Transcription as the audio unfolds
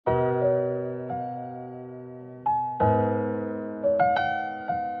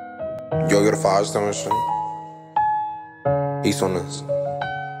got a 5-star and shit. East on this.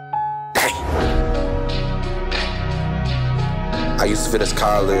 Dang. I used to fit this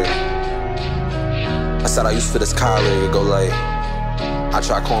collar. I said I used to fit this collar. Go like, I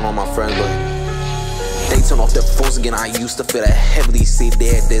tried calling all my friends, but they turn off their phones again. I used to feel that heavily, say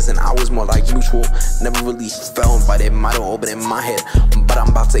there it is, and I was more like mutual. Never really felt invited, might have opened in my head, but I'm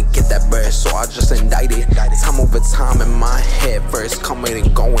about to get that bread, so I just indicted. Time over time in my head, first coming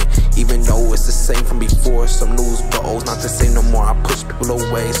and going, even though it's the same from before. Some news, but O's not the same no more. I push people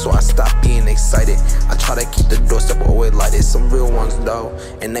away, so I stopped being excited. I try to keep the doorstep always lighted. Some real ones though,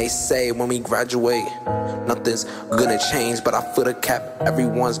 and they say when we graduate, nothing's gonna change, but I feel the cap.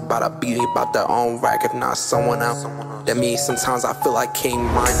 Everyone's about to be about their own rack, if not someone else. That means sometimes I feel like K-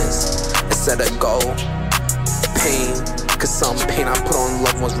 instead of gold. Pain, cause some pain I put on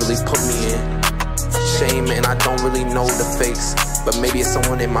loved ones really put me in shame, and I don't really know the face, but maybe it's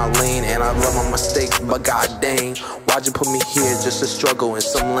someone in my lane, and I love my mistakes, but god dang, why'd you put me here just to struggle in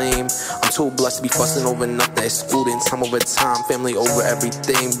some lame? I'm too blessed to be fussing over nothing, excluding time over time, family over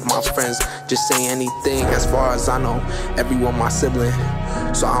everything. My friends just say anything, as far as I know, everyone my sibling,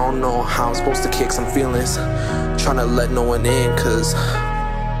 so I don't know how I'm supposed to kick some feelings, trying to let no one in, cause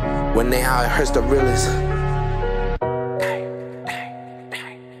when they out, it hurts the realest.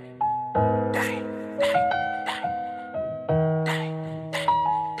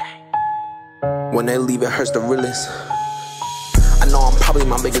 When they leave, it hurts the realest. I know I'm probably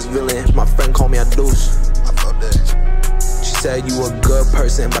my biggest villain. My friend called me a douche. I felt that. She said you a good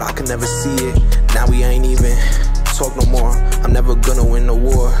person, but I could never see it. Now we ain't even talk no more. I'm never gonna win the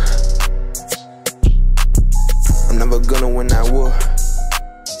war. I'm never gonna win that war.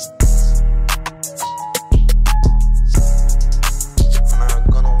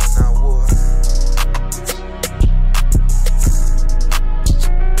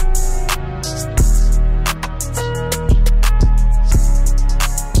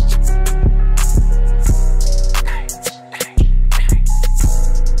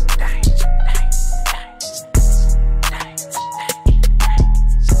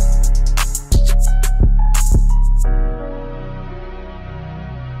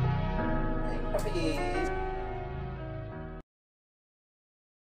 Hey.